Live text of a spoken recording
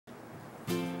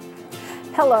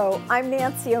Hello, I'm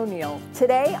Nancy O'Neill.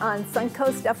 Today on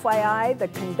Suncoast FYI, the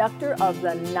conductor of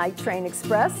the Night Train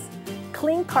Express,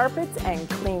 clean carpets and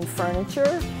clean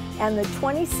furniture, and the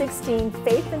 2016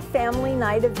 Faith and Family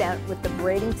Night event with the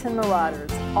Bradenton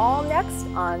Marauders. All next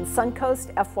on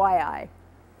Suncoast FYI.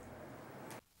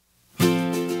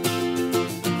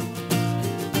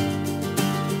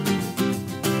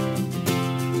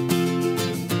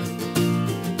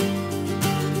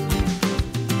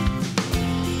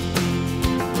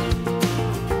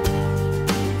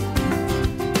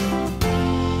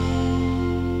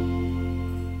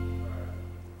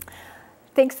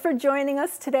 Thanks for joining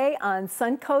us today on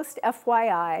Suncoast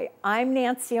FYI. I'm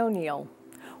Nancy O'Neill.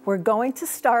 We're going to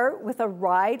start with a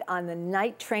ride on the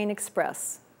Night Train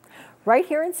Express. Right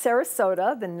here in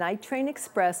Sarasota, the Night Train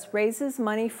Express raises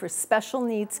money for special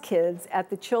needs kids at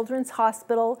the Children's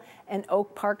Hospital and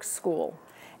Oak Park School.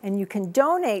 And you can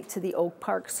donate to the Oak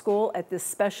Park School at this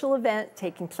special event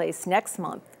taking place next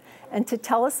month. And to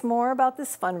tell us more about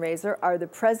this fundraiser are the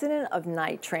president of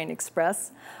Night Train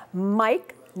Express,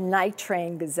 Mike Night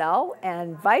Train Gazelle,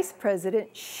 and Vice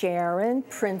President Sharon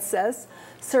Princess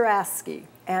Saraski.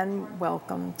 And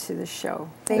welcome to the show.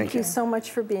 Thank you so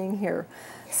much for being here.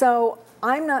 So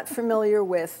I'm not familiar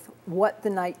with what the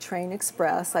Night Train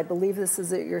Express, I believe this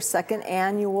is your second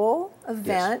annual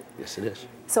event. Yes, it is.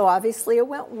 So obviously it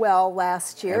went well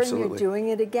last year. Absolutely. And you're doing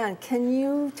it again. Can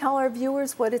you tell our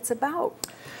viewers what it's about?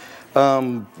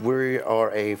 We are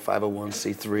a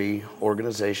 501c3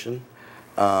 organization.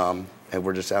 And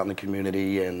we're just out in the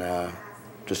community and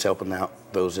just helping out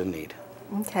those in need.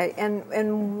 Okay,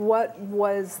 and what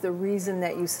was the reason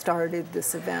that you started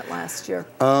this event last year?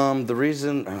 The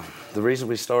reason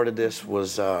we started this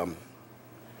was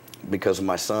because of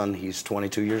my son. He's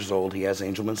 22 years old. He has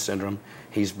Angelman syndrome.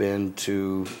 He's been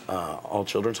to All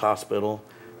Children's Hospital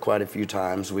quite a few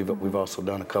times. We've also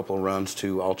done a couple of runs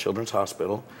to All Children's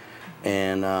Hospital,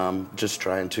 and just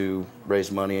trying to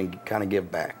raise money and kind of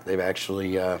give back. They've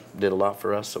actually did a lot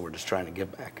for us, so we're just trying to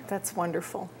give back. That's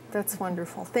wonderful. That's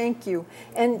wonderful. Thank you.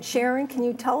 And Sharon, can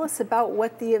you tell us about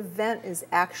what the event is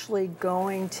actually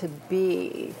going to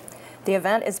be? The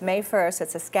event is May 1st.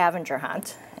 It's a scavenger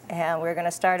hunt. And we're going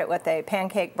to start it with a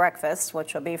pancake breakfast,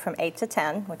 which will be from 8 to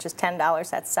 10, which is $10.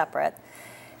 That's separate.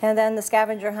 And then the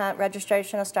scavenger hunt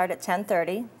registration will start at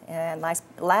 10:30, and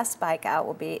last bike out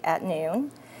will be at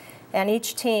noon. And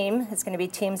each team is going to be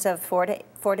teams of four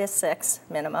to six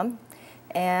minimum.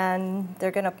 And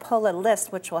they're going to pull a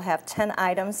list which will have 10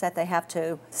 items that they have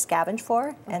to scavenge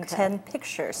for, and 10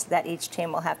 pictures that each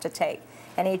team will have to take.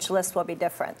 And each list will be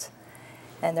different.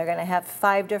 And they're going to have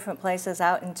 5 different places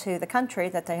out into the country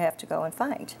that they have to go and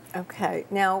find. Okay.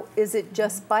 Now, is it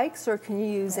just bikes, or can you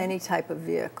use any type of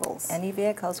vehicles? Any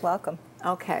vehicles welcome.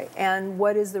 Okay. And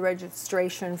what is the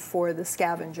registration for the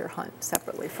scavenger hunt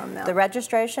separately from that? The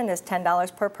registration is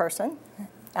 $10 per person.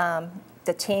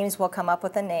 The teams will come up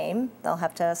with a name. They'll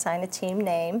have to assign a team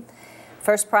name.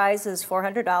 First prize is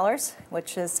 $400,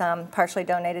 which is partially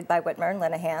donated by Whitmer and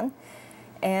Linehan.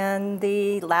 And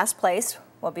the last place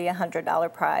will be a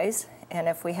 $100 prize. And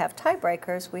if we have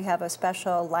tiebreakers, we have a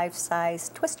special life-size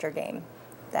twister game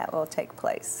that will take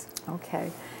place.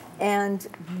 Okay. And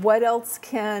what else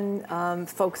can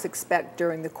folks expect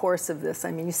during the course of this? I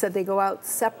mean, you said they go out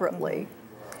separately.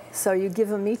 So you give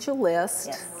them each a list.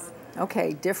 Yes.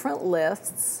 Okay, different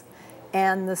lists.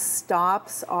 And the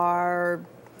stops are?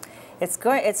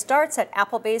 It starts at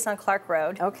Applebee's on Clark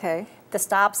Road. Okay. The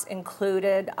stops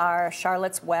included are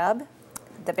Charlotte's Web,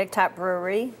 the Big Top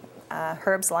Brewery,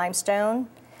 Herb's Limestone,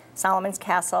 Solomon's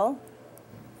Castle,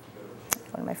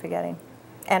 what am I forgetting?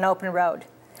 And Open Road.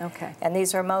 Okay. And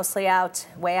these are mostly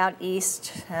way out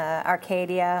east,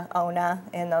 Arcadia, Ona,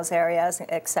 in those areas,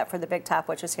 except for the Big Top,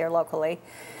 which is here locally.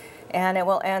 And it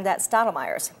will end at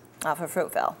Stottlemeyer's off of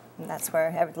Fruitville. And that's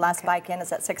where last bike in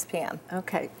is at 6 p.m.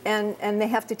 Okay. And they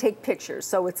have to take pictures.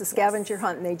 So it's a scavenger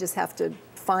hunt, and they just have to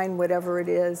find whatever it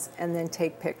is and then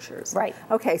take pictures. Right.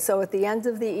 Okay, so at the end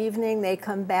of the evening, they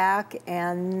come back,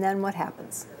 and then what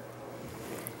happens?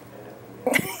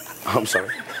 I'm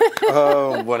sorry.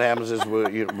 What happens is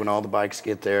when all the bikes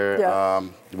get there,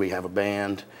 we have a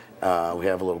band. We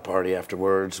have a little party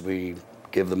afterwards. We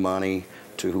give the money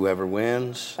to whoever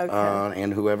wins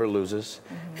and whoever loses.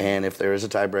 And if there is a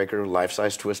tiebreaker,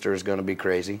 life-size twister is going to be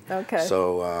crazy. Okay.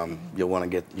 So you'll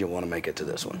want to make it to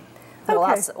this one.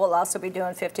 We'll also be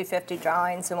doing 50-50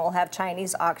 drawings, and we'll have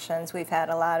Chinese auctions. We've had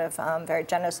a lot of very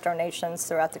generous donations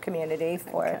throughout the community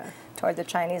toward the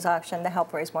Chinese auction to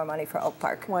help raise more money for Oak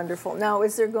Park. Wonderful. Now,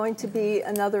 is there going to be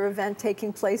another event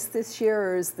taking place this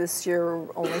year, or is this year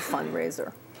only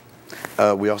fundraiser?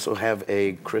 We also have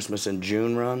a Christmas in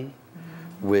June run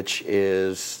which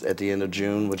is at the end of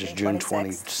June, which is June 20,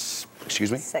 26th.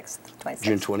 excuse me? 6th, 26th.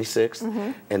 June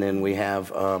 26th. And then we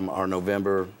have our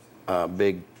November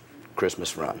big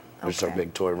Christmas run, which is our Okay.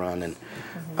 big toy run.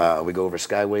 And we go over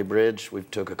Skyway Bridge. We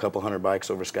took a couple hundred bikes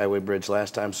over Skyway Bridge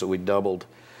last time, so we doubled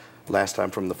last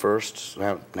time from the first.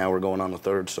 Now we're going on the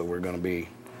third, so we're going to be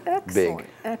Excellent, big.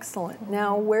 excellent.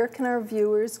 Now, where can our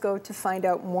viewers go to find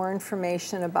out more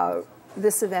information about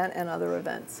this event and other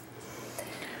events?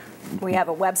 We have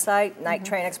a website,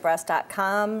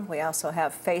 nighttrainexpress.com. We also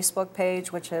have a Facebook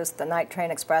page, which is the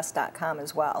nighttrainexpress.com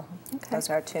as well. Okay. Those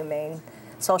are our two main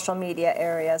social media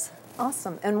areas.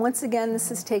 Awesome. And once again, this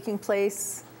is taking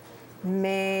place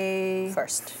May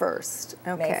 1st.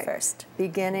 Okay. May 1st.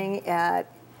 Beginning at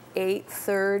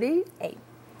 8:30. 8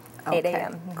 Okay.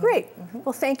 a.m. Great.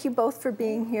 Well, thank you both for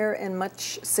being here and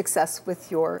much success with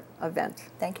your event.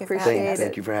 Thank you for Appreciate having it. us.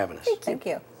 Thank you for having us. Thank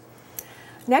you.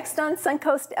 Next on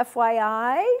Suncoast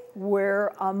FYI,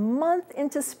 we're a month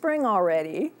into spring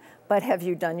already, but have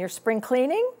you done your spring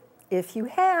cleaning? If you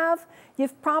have,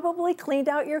 you've probably cleaned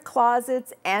out your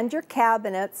closets and your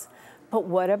cabinets, but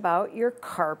what about your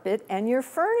carpet and your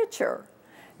furniture?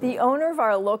 The owner of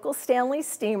our local Stanley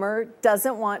steamer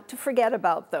doesn't want to forget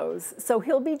about those, so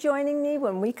he'll be joining me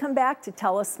when we come back to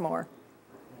tell us more.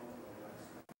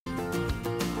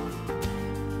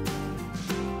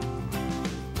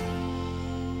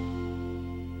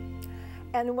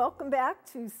 And welcome back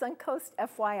to Suncoast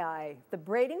FYI. The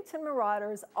Bradenton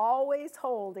Marauders always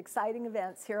hold exciting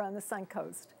events here on the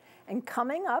Suncoast. And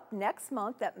coming up next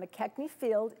month at McKechnie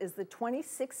Field is the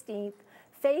 2016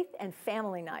 Faith and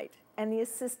Family Night. And the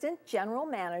Assistant General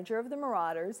Manager of the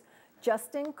Marauders,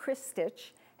 Justin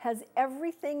Christich, has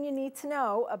everything you need to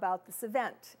know about this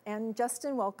event. And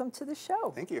Justin, welcome to the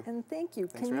show. Thank you. And thank you.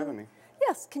 Thanks for having me.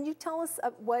 Yes, can you tell us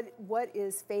what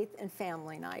is Faith and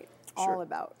Family Night all Sure.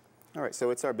 about? All right, so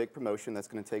it's our big promotion that's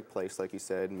going to take place, like you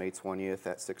said, May 20th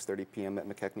at 6:30 p.m. at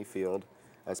McKechnie Field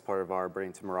as part of our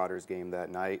Bradenton Marauders game that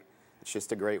night. It's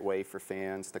just a great way for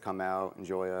fans to come out,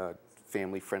 enjoy a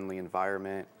family-friendly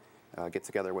environment, get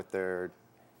together with their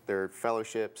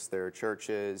fellowships, their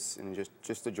churches, and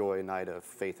just enjoy a night of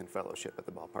faith and fellowship at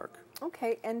the ballpark.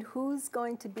 Okay, and who's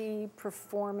going to be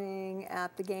performing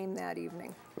at the game that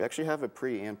evening? We actually have a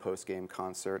pre- and post-game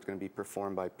concert. It's going to be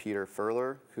performed by Peter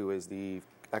Furler, who is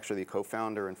actually the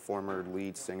co-founder and former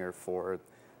lead singer for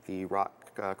the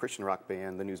Christian rock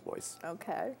band, the Newsboys.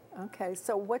 Okay, okay.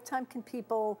 So what time can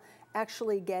people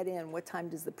actually get in? What time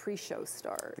does the pre-show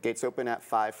start? The gates open at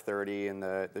 5:30, and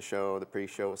the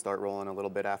pre-show will start rolling a little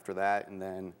bit after that, and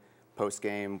then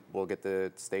post-game, we'll get the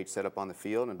stage set up on the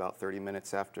field, and about 30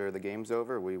 minutes after the game's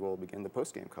over, we will begin the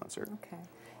post-game concert. Okay.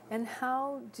 And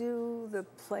how do the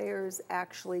players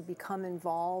actually become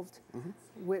involved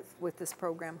with this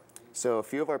program? So a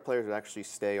few of our players will actually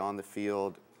stay on the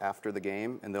field after the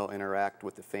game, and they'll interact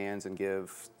with the fans and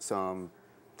give some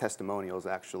testimonials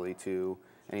actually to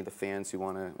any of the fans who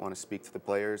want to speak to the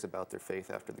players about their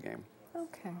faith after the game.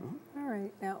 Okay, all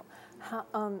right. Now,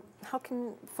 how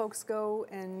can folks go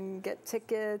and get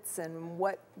tickets, and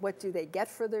what do they get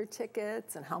for their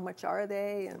tickets, and how much are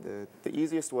they? And The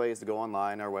easiest way is to go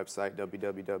online, our website,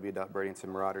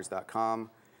 www.bradentonmarauders.com.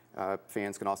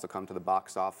 Fans can also come to the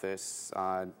box office.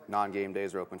 Non-game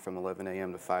days are open from 11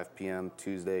 a.m. to 5 p.m.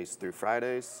 Tuesdays through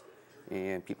Fridays.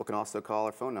 And people can also call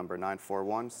our phone number,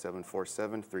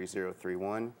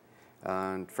 941-747-3031.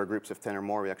 For groups of 10 or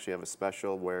more, we actually have a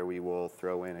special where we will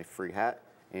throw in a free hat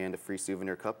and a free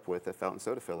souvenir cup with a fountain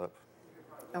soda fill-up.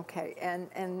 okay, and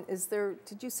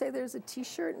did you say there's a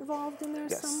T-shirt involved in there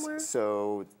somewhere? Yes,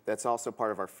 so that's also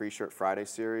part of our Free Shirt Friday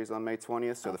series on May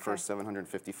 20th. So the Okay. first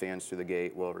 750 fans through the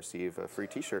gate will receive a free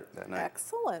T-shirt that night.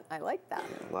 Excellent, I like that.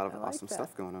 A lot of I like awesome that.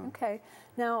 stuff going on. Okay,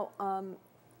 now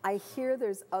I hear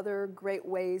there's other great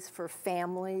ways for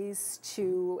families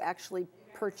to actually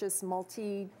purchase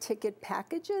multi-ticket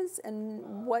packages,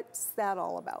 and what's that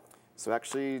all about? So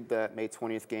actually, that May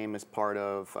 20th game is part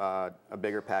of a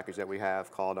bigger package that we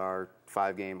have called our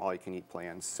 5-game all-you-can-eat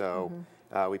plan. So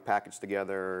we packaged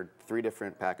together 3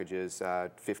 different packages,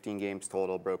 15 games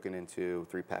total, broken into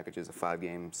 3 packages of 5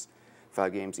 games.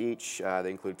 5 games each.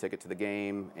 They include ticket to the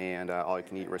game and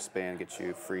all-you-can-eat wristband. Gets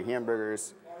you free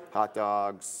hamburgers, hot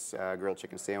dogs, grilled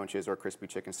chicken sandwiches or crispy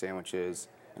chicken sandwiches,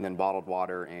 and then bottled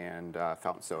water and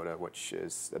fountain soda, which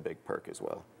is a big perk as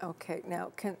well. Okay,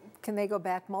 now can they go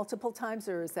back multiple times,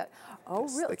 or is that, oh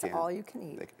Yes, really, they it's can. all you can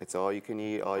eat? It's all you can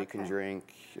eat, all you can Okay.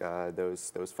 drink.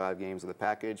 Those 5 games of the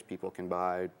package, people can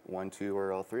buy 1, 2,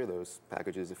 or all 3 of those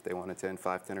packages if they want to attend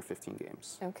 5, 10, or 15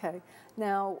 games. Okay,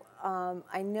 now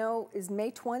I know, is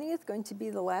May 20th going to be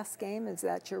the last game? Is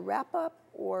that your wrap-up,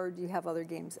 or do you have other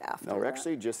games after No, we're that?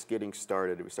 actually just getting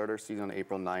started. We start our season on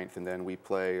April 9th, and then we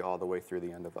play all the way through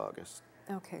the end of August.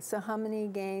 Okay, so how many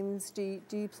games do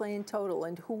you play in total,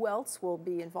 and who else will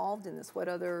be involved in this? What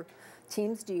other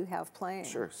teams do you have playing?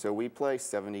 Sure. So we play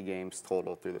 70 games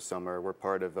total through the summer. We're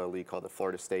part of a league called the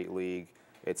Florida State League.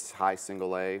 It's high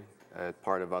single A,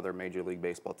 part of other Major League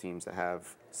Baseball teams that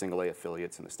have single A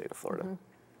affiliates in the state of Florida.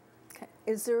 Okay.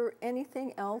 Is there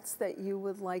anything else that you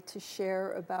would like to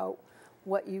share about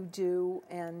what you do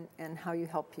and how you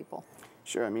help people?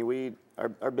 Sure. I mean,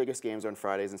 our biggest games are on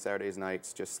Fridays and Saturdays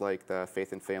nights, just like the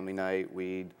Faith and Family Night.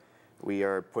 We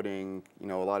are putting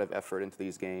a lot of effort into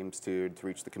these games to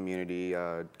reach the community,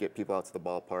 get people out to the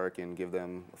ballpark, and give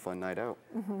them a fun night out.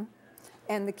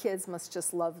 And the kids must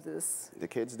just love this. The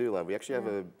kids do love. We actually have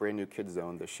a brand new kids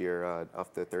zone this year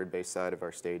off the third base side of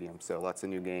our stadium. So lots of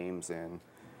new games and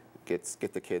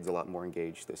get the kids a lot more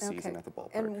engaged this season at the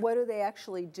ballpark. And what do they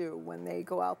actually do when they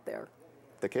go out there?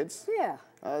 The kids? Yeah.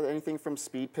 Anything from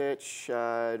speed pitch.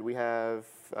 We have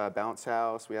bounce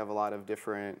house. We have a lot of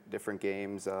different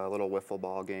games. A little wiffle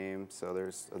ball game. So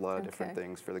there's a lot of different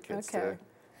things for the kids to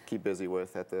keep busy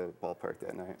with at the ballpark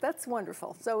that night. That's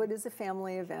wonderful. So it is a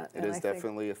family event. It is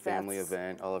definitely a family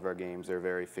event. All of our games are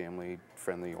very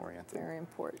family-friendly oriented. Very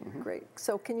important. Great.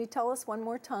 So can you tell us one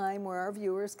more time where our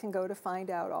viewers can go to find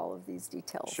out all of these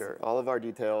details? Sure. All of our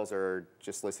details are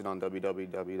just listed on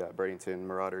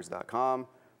www.bradentonmarauders.com,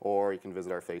 or you can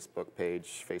visit our Facebook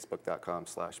page,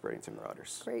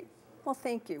 facebook.com/BradentonMarauders. Great. Well,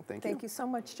 thank you. Thank you so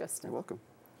much, Justin. You're welcome.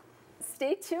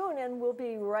 Stay tuned, and we'll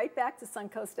be right back to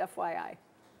Suncoast FYI.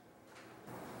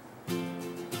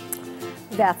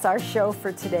 That's our show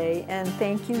for today, and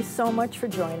thank you so much for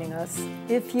joining us.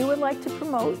 If you would like to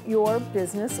promote your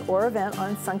business or event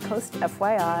on Suncoast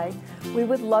FYI, we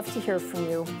would love to hear from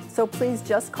you. So please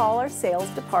just call our sales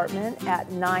department at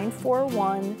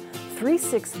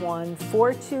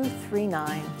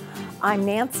 941-361-4239. I'm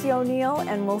Nancy O'Neill,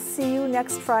 and we'll see you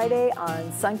next Friday on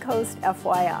Suncoast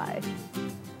FYI.